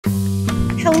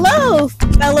Hello,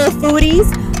 fellow foodies.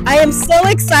 I am so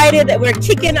excited that we're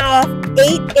kicking off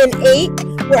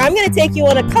Ate-In-8, where I'm going to take you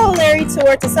on a culinary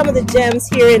tour to some of the gems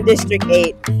here in District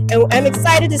 8. And I'm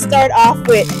excited to start off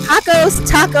with tacos,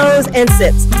 tacos, and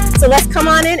sips. So let's come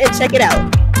on in and check it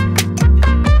out.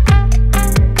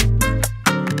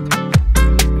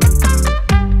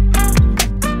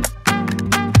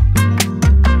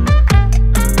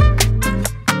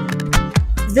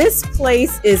 This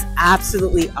place is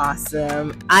absolutely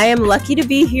awesome. I am lucky to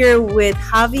be here with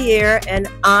Javier and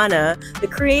Anna, the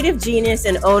creative genius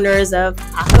and owners of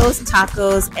Pacos,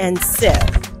 Tacos, and Sip.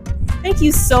 Thank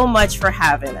you so much for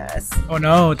having us. Oh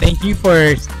no, thank you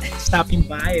for stopping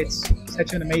by. It's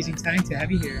such an amazing time to have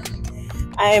you here.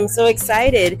 I am so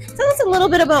excited. Tell us a little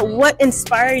bit about what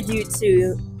inspired you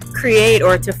to create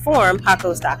or to form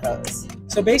Pacos Tacos.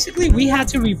 So basically we had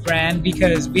to rebrand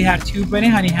because we had two bread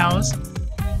and honey house.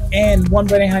 And one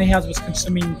bread and honey house was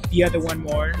consuming the other one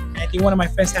more. I think one of my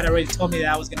friends had already told me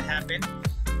that was going to happen.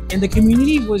 And the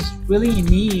community was really in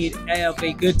need of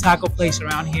a good taco place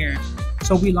around here.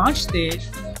 So we launched it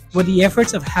with the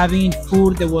efforts of having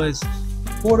food that was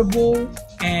affordable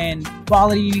and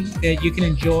quality that you can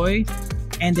enjoy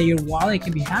and that your wallet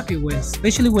can be happy with,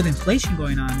 especially with inflation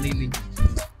going on lately.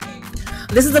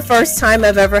 This is the first time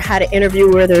I've ever had an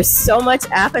interview where there's so much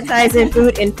appetizing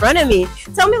food in front of me.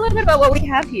 Tell me a little bit about what we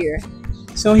have here.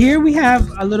 So here we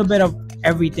have a little bit of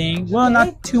everything. Well,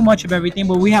 not too much of everything,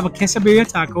 but we have a quesadilla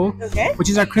taco, which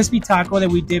is our crispy taco that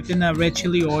we dipped in a red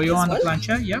chili oil on the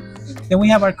plancha. Yep. Then we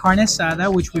have our carne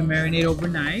asada, which we marinate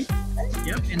overnight.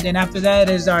 Yep. And then after that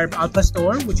is our al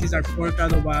pastor, which is our pork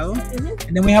adobado.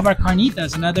 And then we have our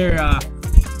carnitas, another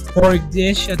pork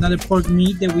dish, another pork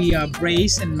meat that we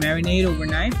braise and marinate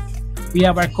overnight. We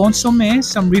have our consomme,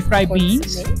 some refried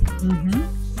beans.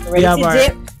 We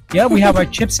have our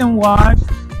chips and wok,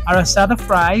 our asada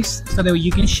fries, so that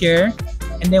you can share.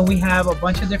 And then we have a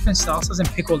bunch of different salsas and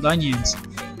pickled onions.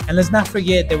 And let's not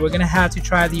forget that we're gonna have to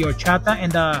try the horchata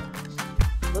and the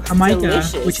jamaica,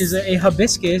 which is a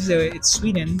hibiscus. It's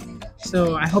sweetened.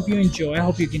 So I hope you enjoy. I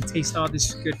hope you can taste all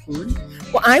this good food.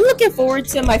 Well, I'm looking forward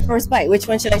to my first bite. Which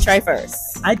one should I try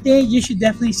first? I think you should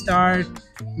definitely start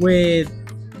with,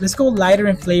 let's go lighter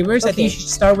in flavors. I think you should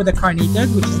start with the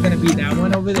carnitas, which is going to be that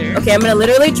one over there. Okay, I'm going to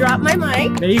literally drop my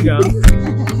mic. There you go.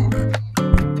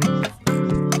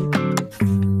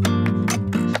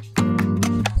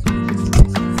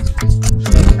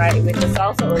 Try it with the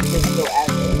salsa or just go as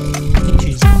is? I think you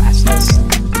just go as is.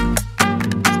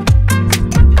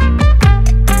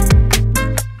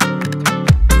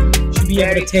 Be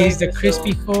able to taste the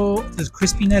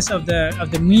crispiness of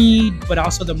the meat, but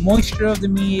also the moisture of the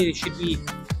meat. It should be,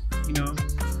 you know,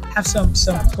 have some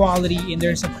quality in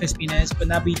there, some crispiness, but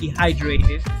not be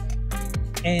dehydrated.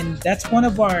 And that's one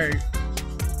of our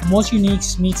most unique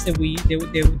meats that we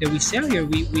sell here.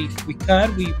 We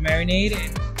cut, we marinate,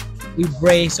 and we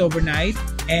braise overnight.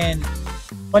 And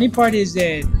funny part is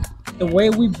that the way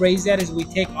we braise that is we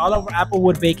take all of our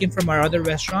applewood bacon from our other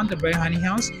restaurant, the Bread and Honey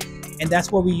House. And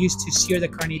that's what we use to sear the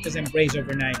carnitas and braise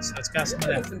overnight. So it's got some of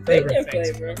that flavor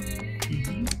effect.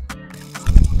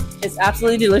 It's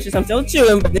absolutely delicious. I'm still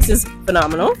chewing, but this is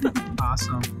phenomenal.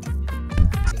 Awesome.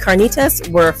 Carnitas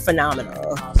were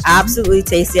phenomenal. Absolutely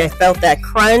tasty. I felt that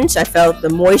crunch. I felt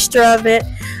the moisture of it.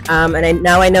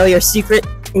 Now I know your secret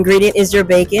ingredient is your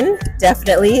bacon.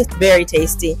 Definitely. It's very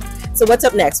tasty. So what's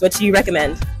up next? What do you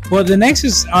recommend? Well, the next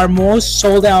is our most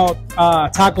sold out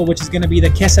taco, which is going to be the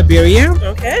quesadilla.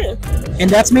 Okay. And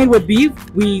that's made with beef.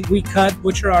 We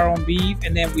butcher our own beef,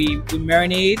 and then we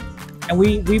marinate. And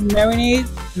we marinate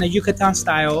in a Yucatan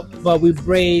style, but we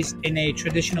braise in a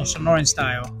traditional Sonoran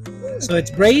style. So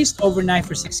it's braised overnight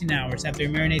for 16 hours after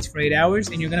it marinates for 8 hours.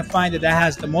 And you're going to find that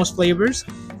has the most flavors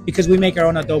because we make our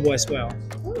own adobo as well.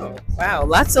 Oh, wow.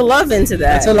 Lots of love into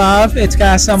that. Lots of love. It's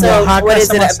got some Oaxaca. What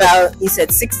is it about? You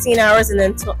said 16 hours and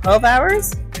then 12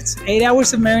 hours? It's 8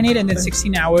 hours of marinade and then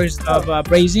 16 hours of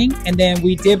braising. And then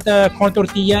we dip the corn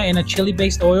tortilla in a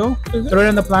chili-based oil, throw it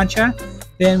on the plancha.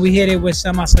 Then we hit it with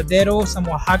some asadero, some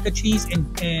Oaxaca cheese,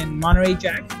 and Monterey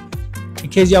Jack. In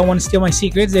case y'all want to steal my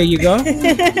secrets, there you go.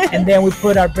 And then we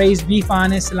put our braised beef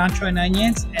on it, cilantro and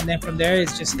onions, and then from there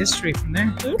it's just history from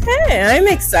there. Okay, I'm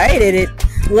excited. It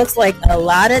looks like a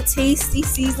lot of tasty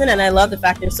season, and I love the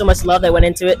fact there's so much love that went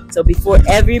into it. So before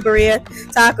every birria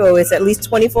taco, it's at least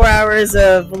 24 hours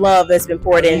of love that's been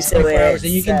poured into it.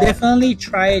 And you can definitely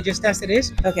try it just as it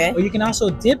is. Okay. Or you can also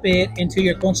dip it into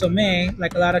your consomme,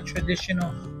 like a lot of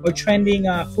traditional or trending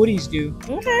foodies do.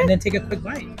 Okay. And then take a quick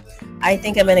bite. I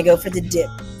think I'm gonna go for the dip.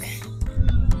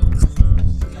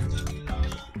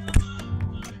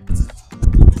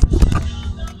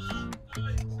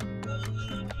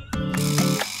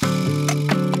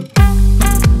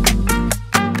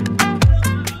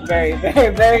 very,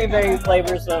 very, very, very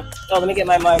flavorsome. Oh, let me get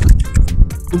my mic.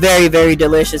 Very, very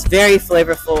delicious. Very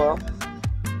flavorful.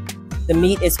 The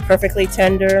meat is perfectly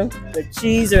tender. The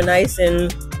cheese are nice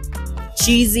and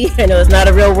cheesy. I know it's not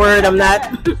a real word. I'm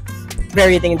not.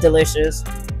 Very delicious.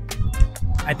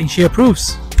 I think she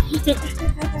approves.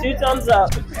 2 thumbs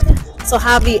up. So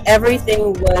Javi,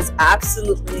 everything was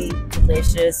absolutely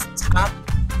delicious. Top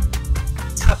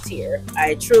tier.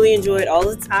 I truly enjoyed all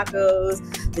the tacos,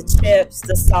 the chips,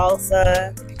 the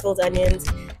salsa, the pickled onions,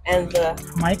 and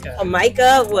the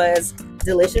jamaica was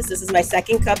delicious. This is my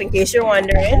second cup in case you're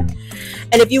wondering.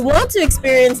 And if you want to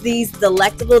experience these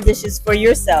delectable dishes for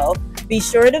yourself, be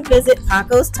sure to visit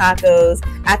Paco's Tacos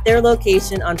at their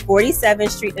location on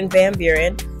 47th Street in Van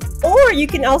Buren. Or you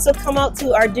can also come out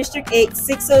to our District 8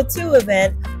 602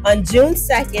 event on June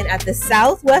 2nd at the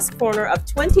southwest corner of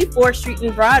 24th Street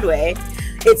and Broadway.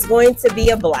 It's going to be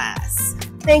a blast.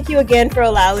 Thank you again for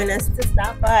allowing us to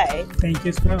stop by. Thank you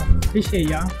as well. Appreciate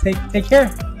y'all. Take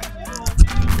care.